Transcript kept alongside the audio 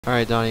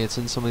Alright, Donnie, it's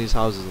in some of these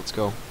houses. Let's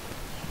go.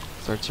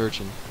 Start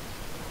searching.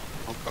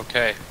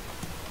 Okay.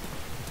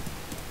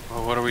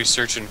 Well, what are we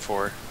searching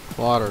for?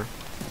 Water.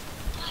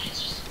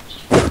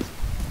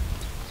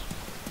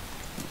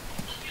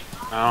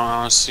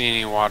 I don't see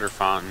any water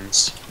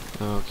fountains.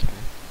 Okay.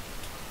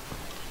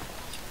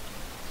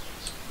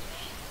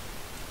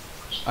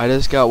 I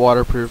just got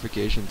water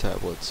purification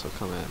tablets, so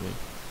come at me.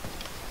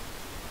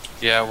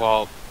 Yeah,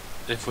 well,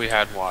 if we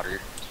had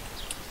water.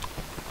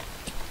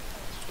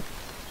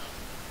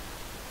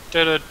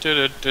 Chris,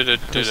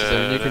 is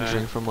there anything you can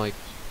drink from, like,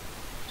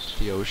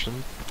 the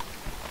ocean?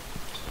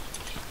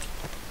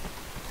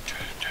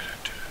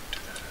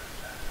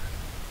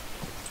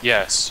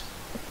 Yes.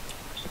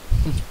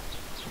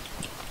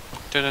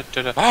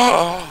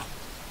 Oh!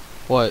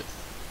 What?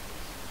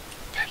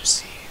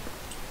 Pepsi.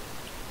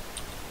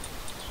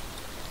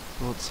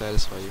 It won't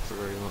satisfy you for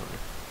very long.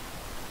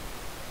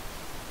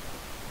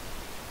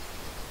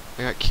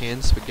 I got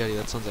canned spaghetti.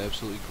 That sounds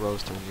absolutely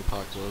gross during the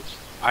apocalypse.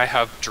 I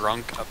have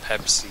drunk a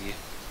Pepsi.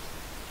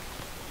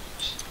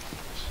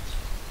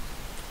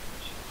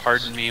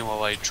 Pardon me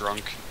while I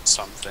drunk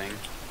something.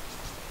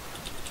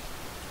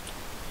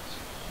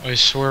 I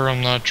swear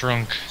I'm not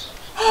drunk.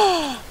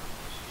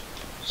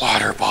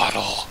 Water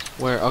bottle.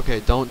 Where? Okay,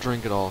 don't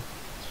drink it all.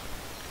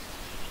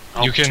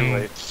 Oh, You too can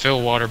late.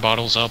 fill water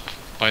bottles up,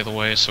 by the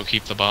way, so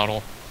keep the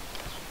bottle.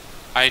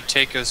 I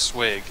take a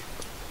swig.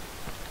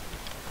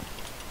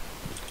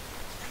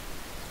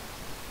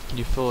 Can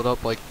you fill it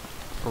up, like,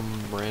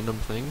 from random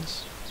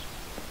things?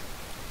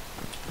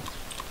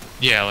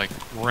 Yeah, like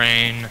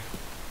rain,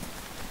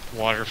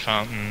 water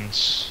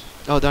fountains,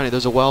 Oh, Donnie,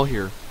 there's a well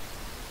here.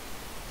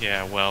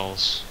 yeah,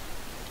 wells.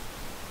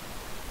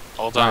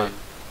 Hold Right. on.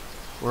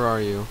 Where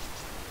are you?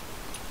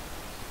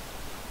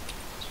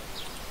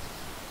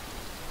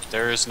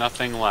 There is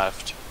nothing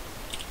left.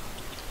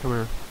 Come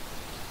here.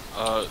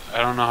 I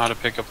don't know how to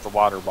pick up the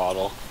water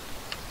bottle.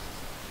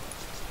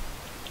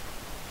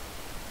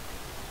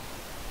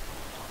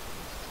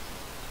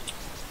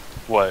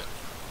 What?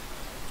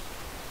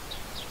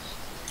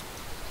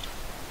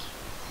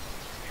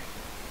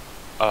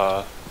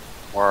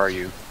 Where are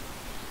you?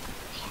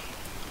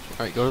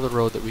 Alright, go to the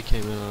road that we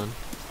came in on.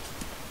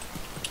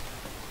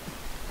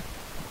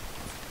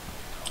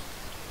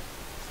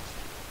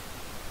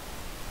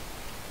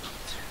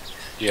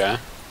 Yeah?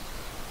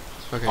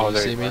 Okay, Oh, you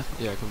there see you me? are.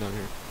 Yeah, come down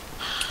here.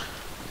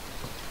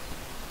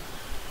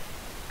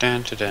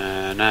 Dun dun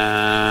dun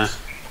dun.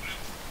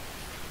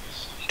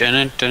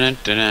 Dun dun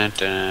dun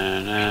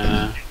dun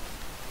dun.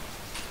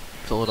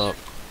 Fill it up.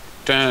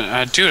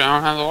 Dun, dude, I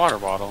don't have the water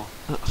bottle.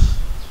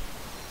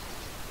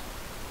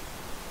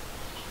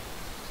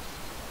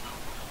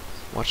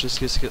 Watch this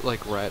just get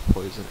like rat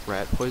poisoning.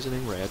 Rat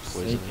poisoning? Rat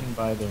Taken poisoning.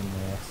 by their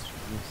masters.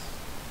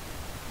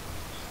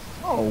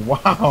 Oh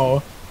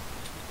wow!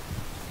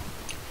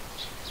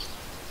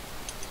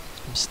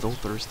 I'm still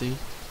thirsty.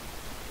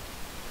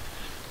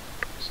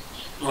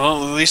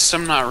 Well, at least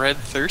I'm not red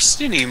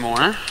thirsty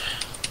anymore.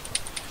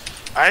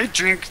 I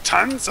drink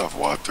tons of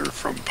water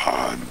from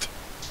pond.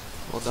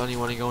 Well, Donnie, you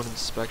want to go and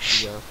inspect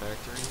the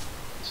factory?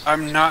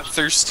 I'm not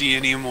thirsty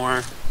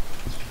anymore.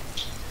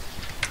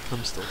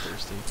 I'm still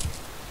thirsty.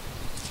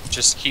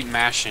 Just keep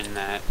mashing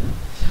that.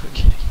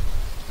 Okay.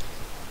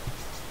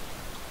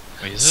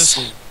 Wait, is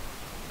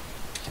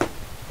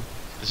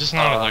this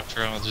not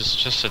Electro? This is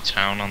just a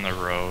town on the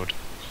road.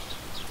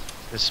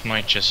 This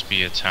might just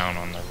be a town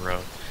on the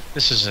road.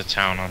 This is a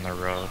town on the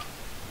road.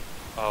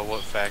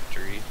 What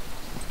factory?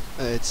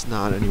 It's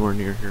not anywhere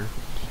near here.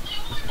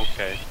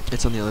 Okay.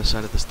 It's on the other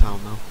side of this town,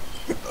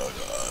 though.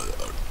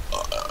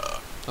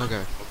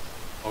 Okay.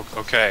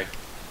 Okay.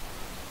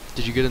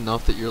 Did you get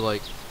enough that you're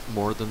like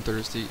more than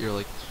thirsty? You're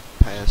like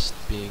past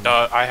being.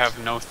 I have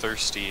no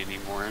thirsty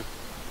anymore.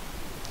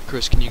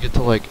 Chris, can you get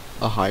to like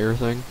a higher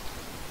thing?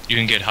 You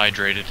can get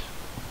hydrated,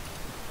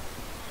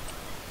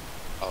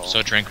 Oh.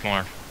 so drink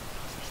more.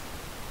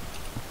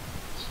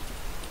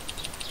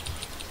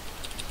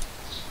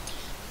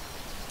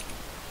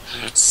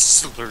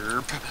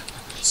 Slurp.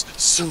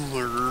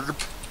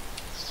 Slurp.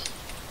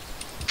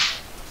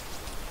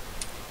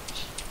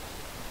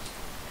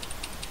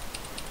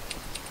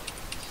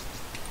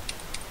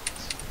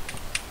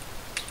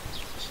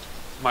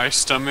 My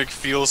stomach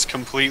feels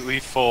completely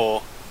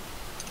full.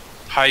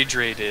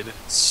 Hydrated.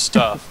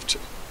 Stuffed.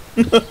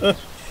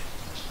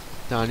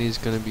 Donnie's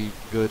gonna be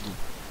good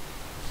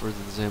for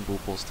the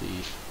Zambooples to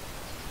eat.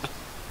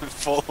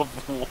 Full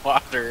of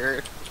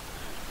water.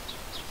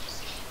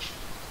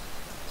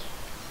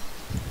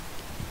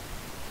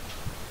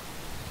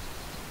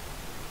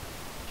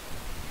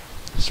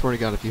 I swear to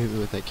God, if you hit me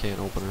with that can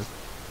opener.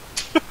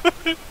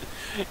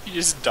 You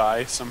just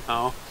die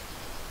somehow.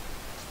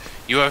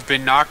 You have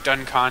been knocked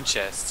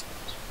unconscious.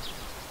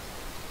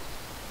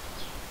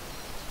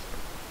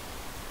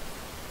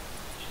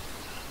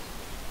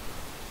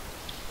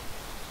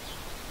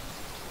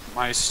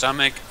 My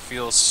stomach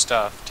feels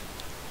stuffed.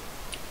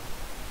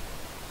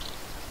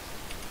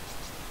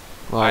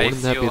 Wow, I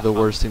wouldn't that be feel the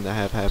worst thing to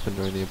have happen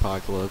during the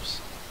apocalypse?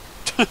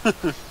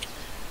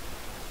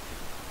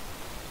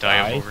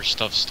 Why?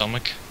 overstuffed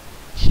stomach.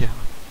 Yeah.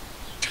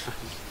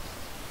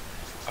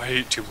 I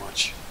ate too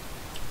much.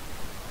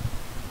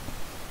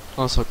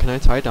 Also, can I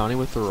tie Donnie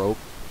with the rope?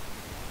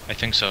 I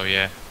think so,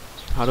 yeah.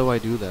 How do I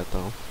do that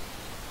though?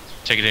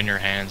 Take it in your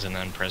hands and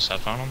then press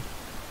F on him.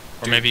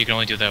 Or maybe you can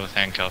only do that with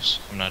handcuffs.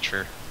 I'm not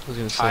sure. I was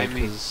gonna Tie say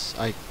me. because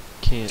I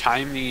can't.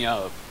 Tie me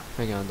up.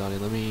 Hang on, Donnie.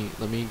 Let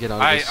me get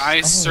out of this. I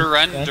Oh,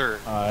 surrender.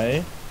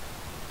 I.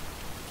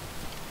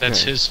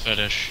 That's Okay. his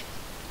fetish.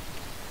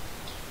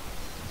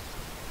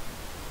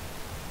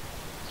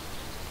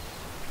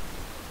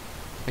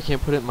 I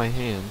can't put it in my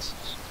hands.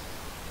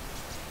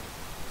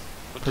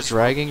 What For does-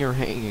 dragging or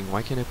hanging,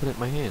 why can't I put it in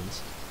my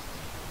hands?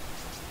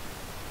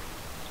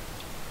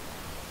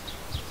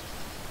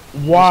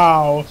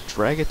 Wow,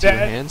 Drag it to your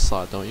That- hand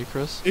slot, don't you,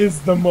 Chris?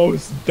 is the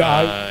most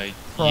Yeah,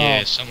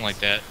 props something like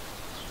that.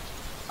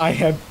 I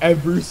have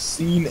ever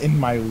seen in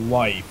my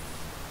life.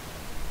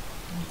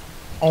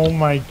 Oh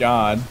my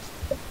god.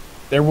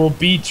 There will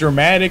be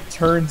dramatic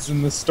turns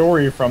in the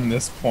story from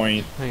this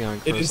point. Hang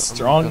on, Chris. It is I'm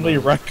strongly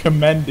gonna-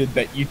 recommended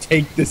that you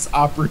take this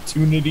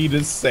opportunity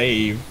to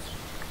save.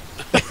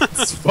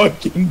 That's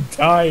fucking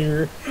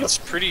dire. It's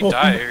pretty Oh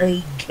dire.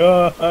 my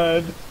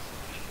god.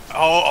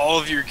 All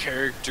of your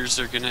characters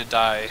are gonna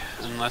die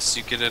unless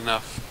you get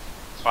enough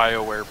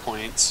BioWare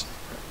points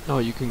No,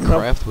 you can No.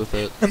 craft with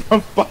it.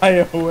 Enough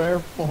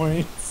BioWare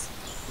points.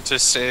 to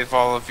save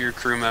all of your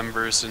crew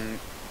members in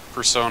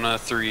Persona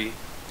 3 I'm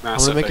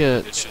Mass gonna make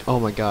Effect a. Edition. Oh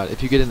my god!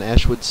 If you get an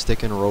ashwood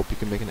stick and a rope, you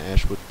can make an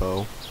ashwood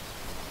bow.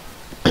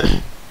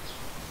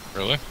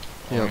 Really?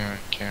 Oh, Yep. yeah,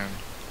 I can.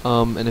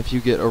 And if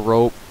you get a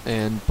rope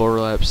and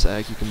burlap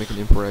sack, you can make an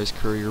improvised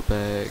courier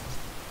bag.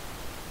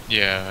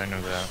 Yeah, I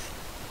know that.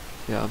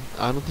 Yeah,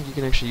 I don't think you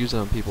can actually use it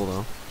on people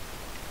though.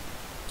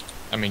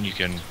 I mean, you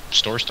can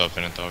store stuff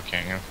in it though,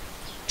 can't you?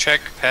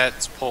 Check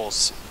Pat's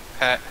pulse.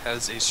 Pat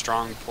has a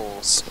strong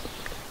pulse.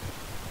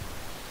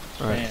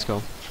 All right, let's Man.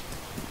 go.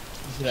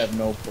 You should have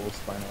no pulse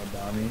by now,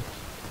 Donnie.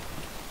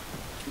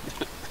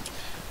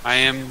 I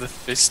am the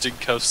Fisted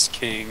Cuffs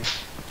King.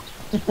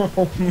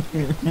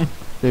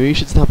 Maybe you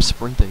should stop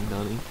sprinting,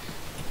 Donnie.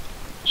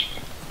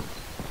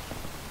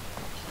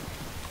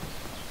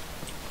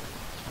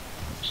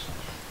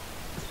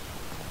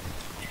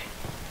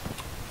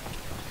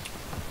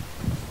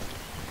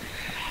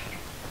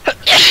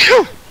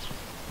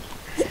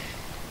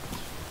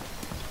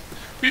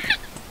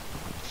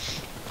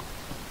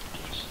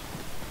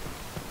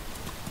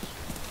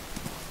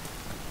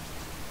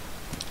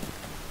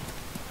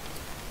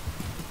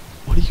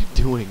 What are you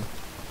doing?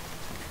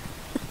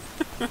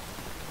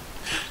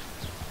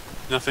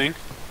 Nothing?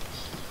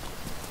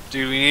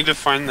 Dude, we need to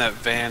find that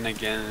van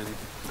again and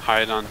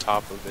hide on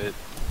top of it.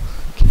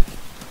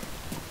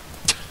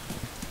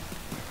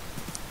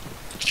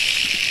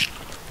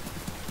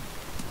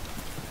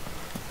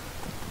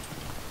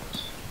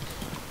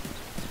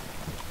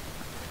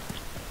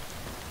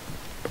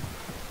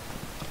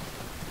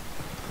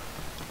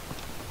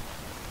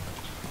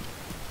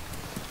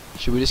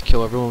 Should we just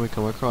kill everyone we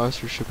come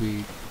across, or should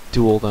we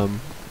duel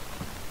them?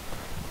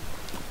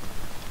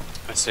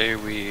 I say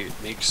we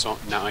make some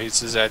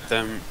noises at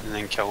them and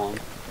then kill them.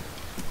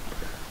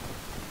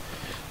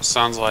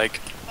 Sounds like.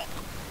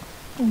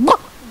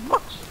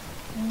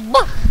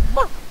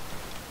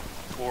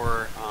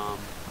 Or,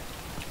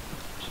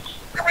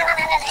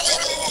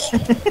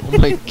 Oh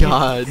my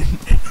god.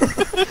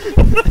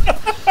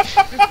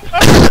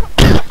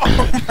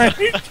 Oh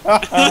my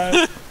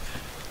god.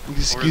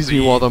 Excuse me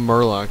while the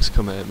murlocs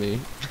come at me.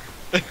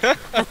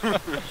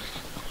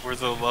 or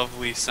the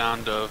lovely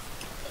sound of.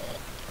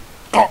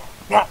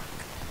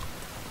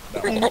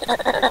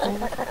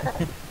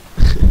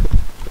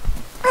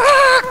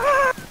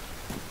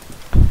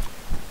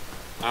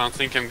 I don't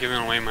think I'm giving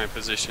away my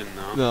position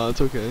though. No,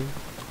 it's okay.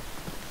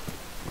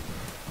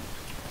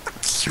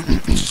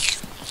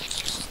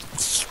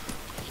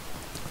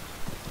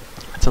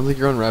 It sounds like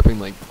you're unwrapping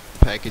like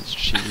packaged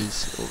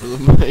cheese over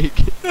the mic.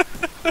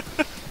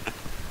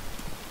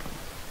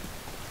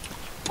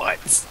 What?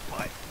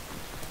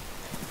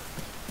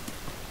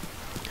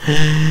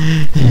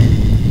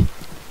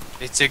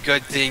 It's a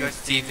good thing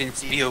Steven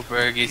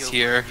Spielberg is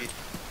here.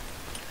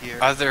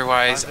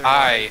 Otherwise,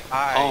 I,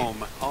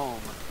 home,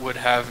 would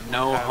have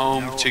no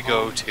home to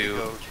go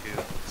to.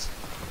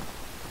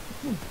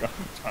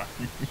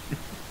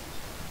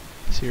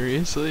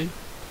 Seriously?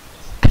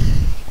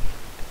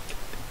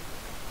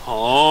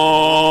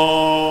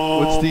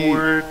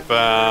 Homeward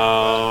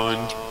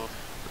bound.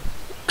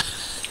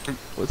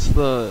 What's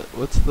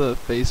the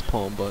face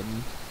palm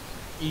button?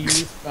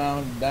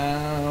 Eastbound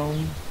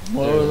down,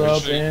 load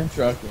up and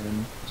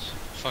trucking.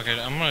 Fuck it,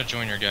 I'm gonna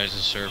join your guys'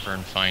 server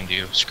and find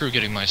you. Screw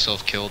getting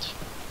myself killed.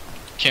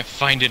 Can't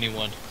find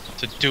anyone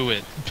to do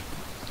it.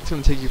 It's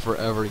gonna take you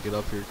forever to get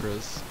up here,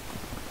 Chris.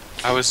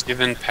 I was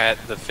giving Pat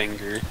the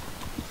finger.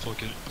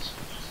 Fuck it.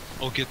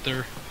 I'll get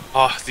there.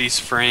 Oh, these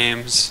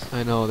frames.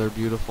 I know, they're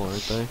beautiful,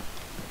 aren't they?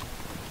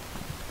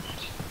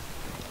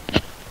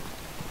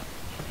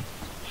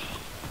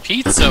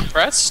 Pizza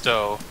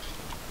presto.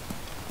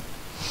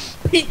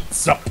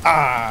 Pizza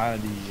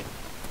party.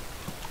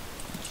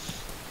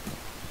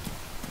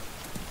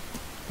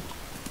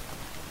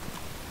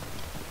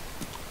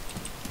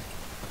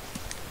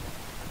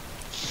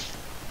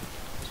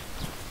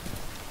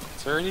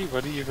 there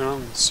anybody even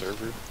on the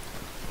server?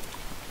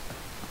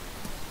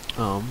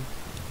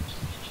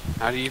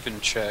 How do you even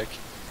check?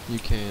 You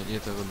can't. You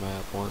have to have a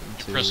map. 1,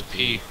 2, press 3,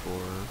 P. 4.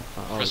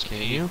 Oh, Press can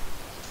P. you?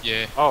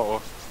 Yeah.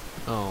 Oh,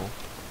 Oh.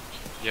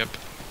 Yep.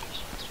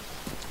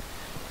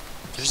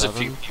 there's a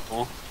few 7.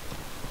 people.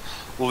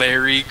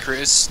 Larry,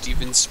 Chris,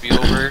 Steven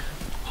Spielberg,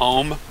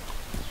 home.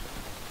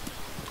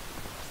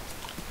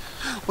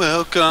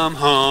 Welcome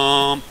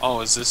home.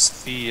 Oh, is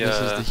this the? This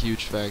is the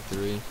huge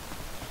factory.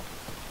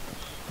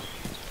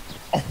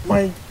 Oh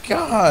my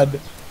god!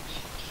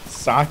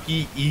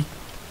 Saki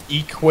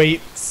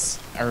equates,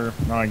 or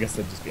no, I guess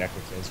that'd just be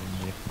equites.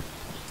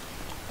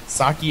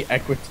 Saki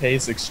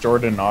equites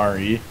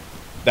extraordinari.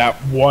 That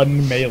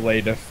one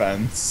melee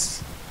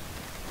defense.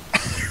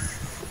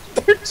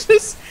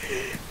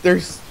 They're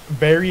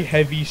very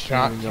heavy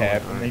shot even go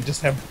cap, on, and they alright.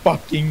 just have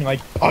fucking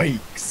like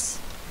pikes.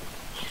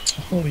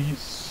 Holy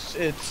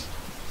shit!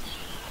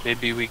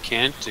 Maybe we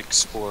can't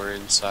explore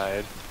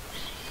inside.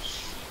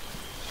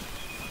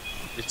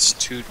 It's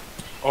too.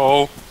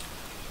 Oh,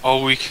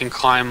 we can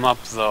climb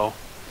up though.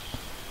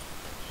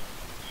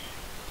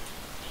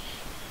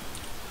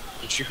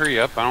 Would you hurry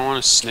up? I don't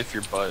want to sniff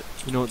your butt.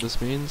 You know what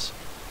this means?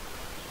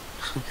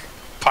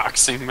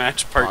 Boxing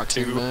match part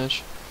Boxing 2.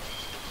 match.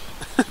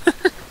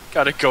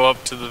 Gotta go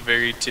up to the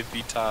very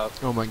tippy top.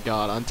 Oh my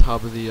god, on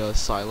top of the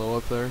silo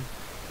up there.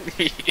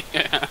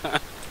 Yeah.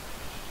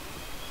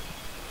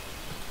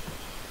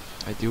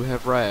 I do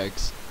have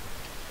rags.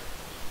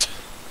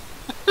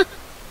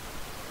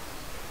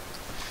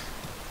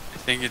 I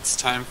think it's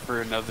time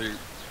for another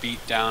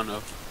beatdown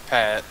of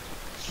Pat.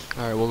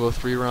 Alright, we'll go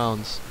 3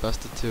 rounds.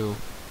 Best of 2.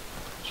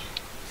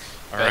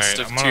 Best Alright,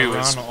 of I'm gonna two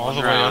is run all one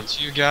the way up round.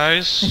 to you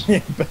guys. Yeah,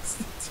 best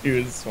of two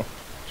is one.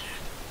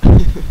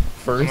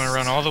 First, I'm gonna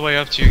run all the way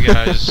up to you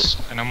guys,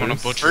 and I'm gonna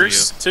butcher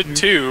First to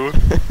 2.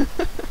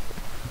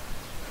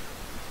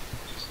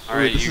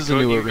 Alright, this is a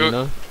new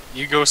arena.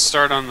 You go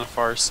start on the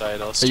far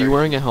side. I'll Are start. you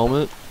wearing a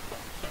helmet?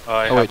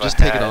 I Oh wait, have a just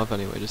take it hat. off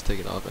anyway. Just take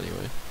it off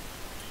anyway.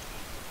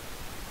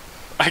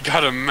 I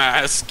got a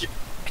mask.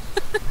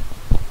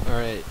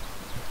 Alright.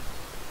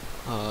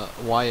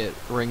 Wyatt,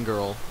 ring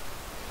girl.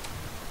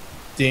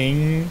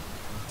 ding,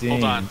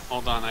 ding.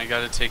 Hold on. I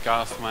gotta take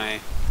off my.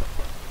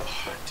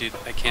 Oh, dude,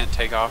 I can't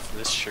take off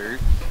this shirt.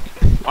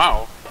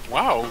 Wow,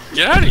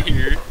 get out of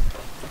here.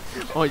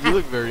 Oh, you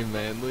look very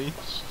manly.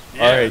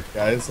 Yeah. All right,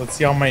 guys, let's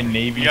see how my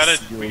Navy We gotta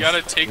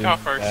SEALs take in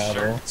off our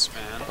battle. shirts,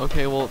 man.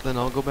 Okay, well then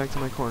I'll go back to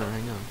my corner.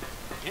 Hang on.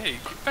 Yeah, you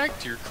get back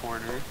to your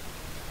corner.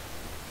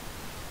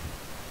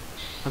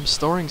 I'm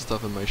storing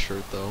stuff in my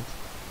shirt though.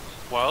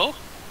 Well,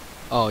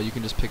 Oh, you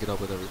can just pick it up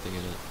with everything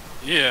in it.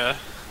 yeah.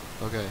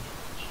 Okay.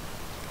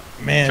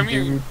 Man, Come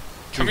here. dude,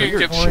 Come Dude, here,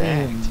 you're get jacked.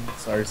 planes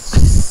are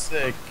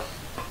sick.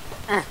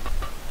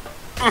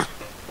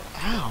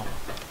 Ow.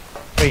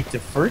 Wait, the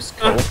first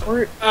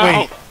cohort?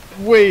 Ow.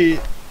 Wait.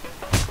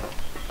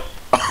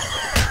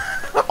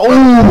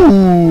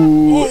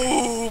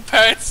 Oh! Ooh,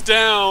 Pat's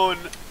down.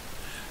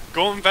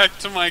 Going back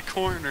to my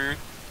corner.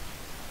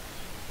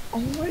 Oh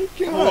my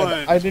god,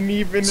 One, I didn't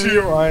even two.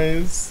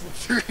 realize.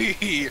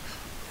 3,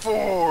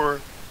 4,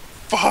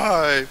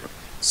 5,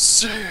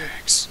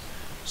 6,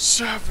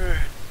 7,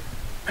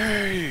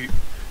 8,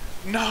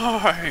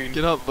 9.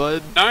 Get up,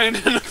 bud. 9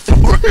 and a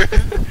 4.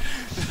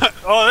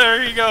 Oh,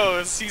 there he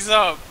goes. He's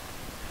up.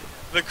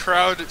 The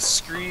crowd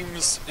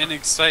screams in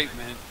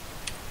excitement.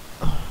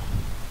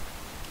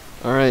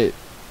 Alright.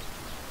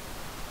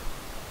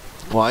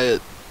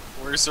 Wyatt.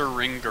 Where's our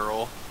ring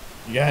girl?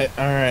 Yeah,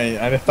 alright,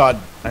 I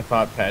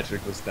thought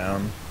Patrick was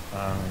down.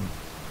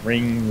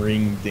 Ring,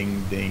 ring,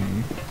 ding,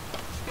 ding.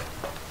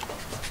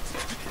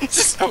 Is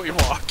this how we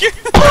walk?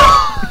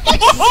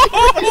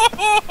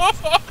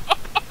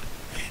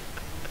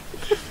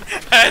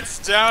 Pat's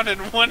down in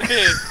one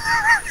hit.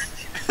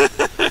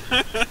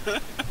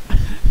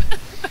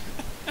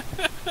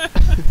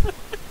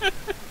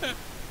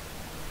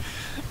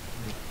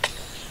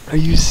 Are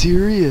you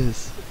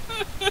serious?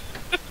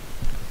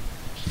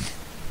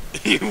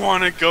 You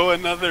want to go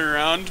another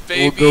round,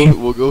 baby?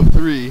 We'll go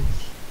 3.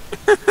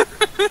 Let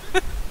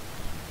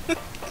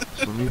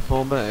me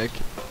fall back.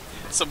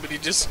 Somebody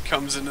just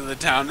comes into the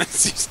town and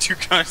sees 2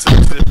 guys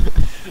up there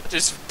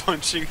just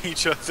punching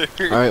each other.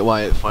 Alright,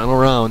 Wyatt, final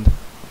round.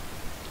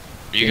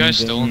 Are you guys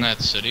still in that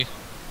city?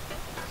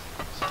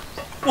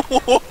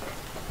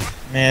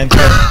 Man,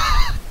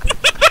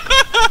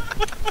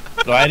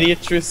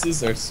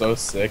 gladiatresses are so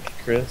sick,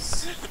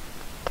 Chris.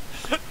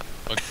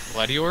 Like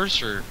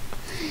gladiators or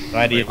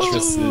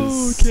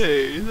Gladiatresses.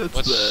 Okay, that's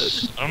what's?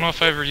 that. I don't know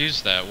if I ever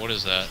used that. What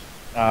is that?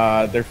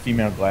 They're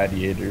female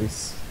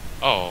gladiators.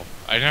 Oh,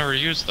 I never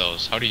used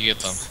those. How do you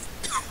get them?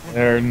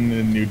 They're in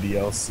the new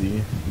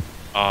DLC.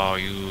 Oh,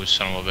 you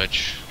son of a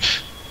bitch.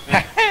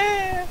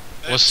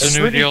 What's That's the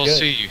new pretty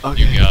DLC you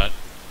Okay. got?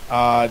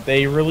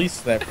 They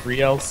released that free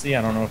DLC.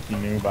 I don't know if you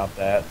knew about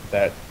that.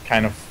 That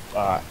kind of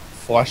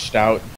flushed out